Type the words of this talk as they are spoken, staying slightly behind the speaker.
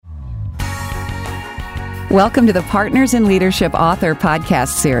Welcome to the Partners in Leadership Author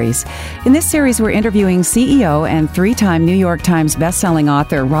Podcast Series. In this series, we're interviewing CEO and 3-time New York Times bestselling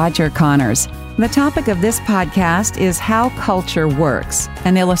author Roger Connors. The topic of this podcast is How Culture Works,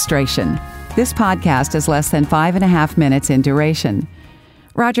 an illustration. This podcast is less than 5.5 minutes in duration.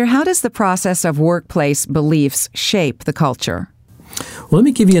 Roger, how does the process of workplace beliefs shape the culture? Well, let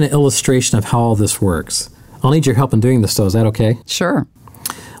me give you an illustration of how all this works. I'll need your help in doing this, though. Is that okay? Sure.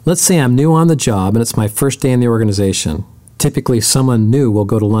 Let's say I'm new on the job and it's my first day in the organization. Typically, someone new will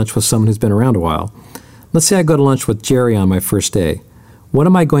go to lunch with someone who's been around a while. Let's say I go to lunch with Jerry on my first day. What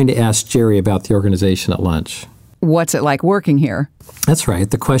am I going to ask Jerry about the organization at lunch? What's it like working here? That's right.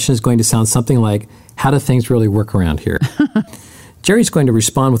 The question is going to sound something like, how do things really work around here? Jerry's going to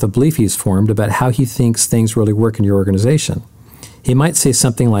respond with a belief he's formed about how he thinks things really work in your organization. He might say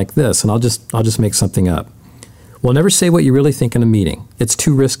something like this, and I'll just make something up. Well, never say what you really think in a meeting. It's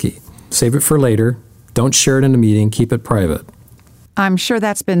too risky. Save it for later. Don't share it in a meeting. Keep it private. I'm sure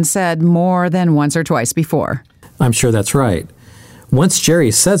that's been said more than once or twice before. I'm sure that's right. Once Jerry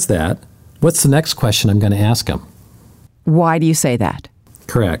says that, what's the next question I'm going to ask him? Why do you say that?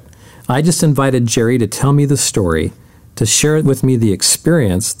 Correct. I just invited Jerry to tell me the story, to share with me the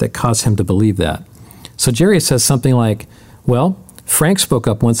experience that caused him to believe that. So Jerry says something like, well, Frank spoke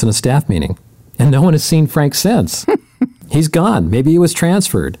up once in a staff meeting, and no one has seen Frank since. He's gone. Maybe he was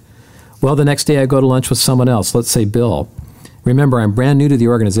transferred. Well, the next day I go to lunch with someone else, let's say Bill. Remember, I'm brand new to the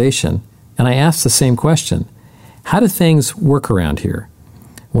organization, and I ask the same question. How do things work around here?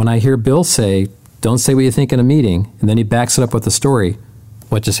 When I hear Bill say, don't say what you think in a meeting, and then he backs it up with a story,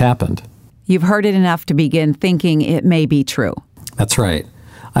 what just happened? You've heard it enough to begin thinking it may be true. That's right.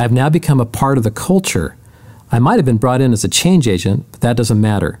 I have now become a part of the culture. I might have been brought in as a change agent, but that doesn't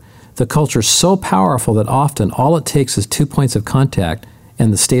matter. The culture is so powerful that often all it takes is 2 points of contact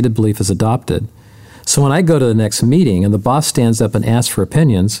and the stated belief is adopted. So when I go to the next meeting and the boss stands up and asks for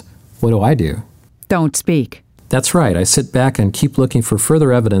opinions, what do? Don't speak. That's right. I sit back and keep looking for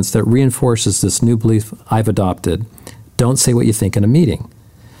further evidence that reinforces this new belief I've adopted. Don't say what you think in a meeting.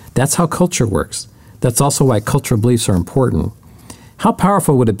 That's how culture works. That's also why cultural beliefs are important. How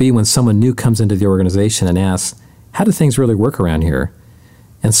powerful would it be when someone new comes into the organization and asks, how do things really work around here?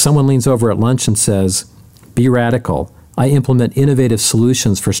 And someone leans over at lunch and says, be radical. I implement innovative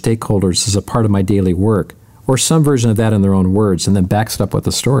solutions for stakeholders as a part of my daily work, or some version of that in their own words, and then backs it up with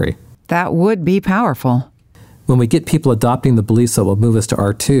a story. That would be powerful. When we get people adopting the beliefs that will move us to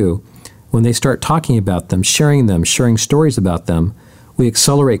R2, when they start talking about them, sharing stories about them, we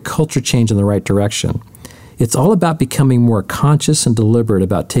accelerate culture change in the right direction. It's all about becoming more conscious and deliberate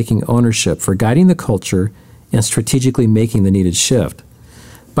about taking ownership for guiding the culture and strategically making the needed shift.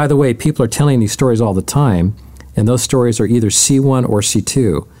 By the way, people are telling these stories all the time, and those stories are either C1 or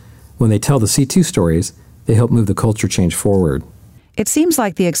C2. When they tell the C2 stories, they help move the culture change forward. It seems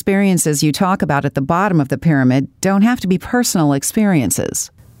like the experiences you talk about at the bottom of the pyramid don't have to be personal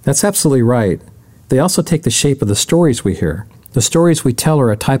experiences. That's absolutely right. They also take the shape of the stories we hear. The stories we tell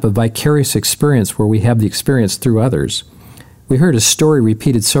are a type of vicarious experience where we have the experience through others. We heard a story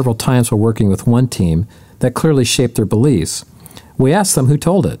repeated several times while working with one team that clearly shaped their beliefs. We asked them who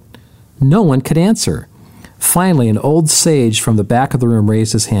told it. No one could answer. Finally, an old sage from the back of the room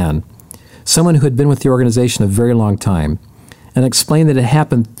raised his hand, someone who had been with the organization a very long time, and explained that it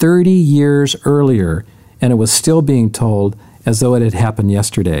happened 30 years earlier, and it was still being told as though it had happened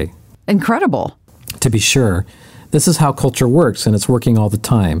yesterday. Incredible. To be sure, this is how culture works, and it's working all the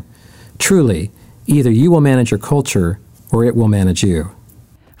time. Truly, either you will manage your culture, or it will manage you.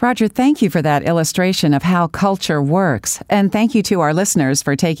 Roger, thank you for that illustration of how culture works, and thank you to our listeners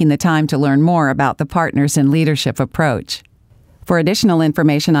for taking the time to learn more about the Partners in Leadership approach. For additional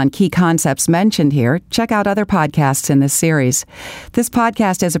information on key concepts mentioned here, check out other podcasts in this series. This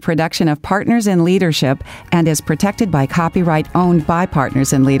podcast is a production of Partners in Leadership and is protected by copyright owned by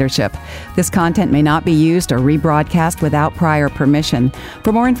Partners in Leadership. This content may not be used or rebroadcast without prior permission.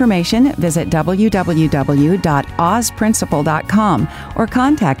 For more information, visit www.ozprinciple.com or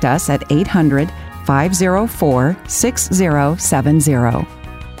contact us at 800-504-6070.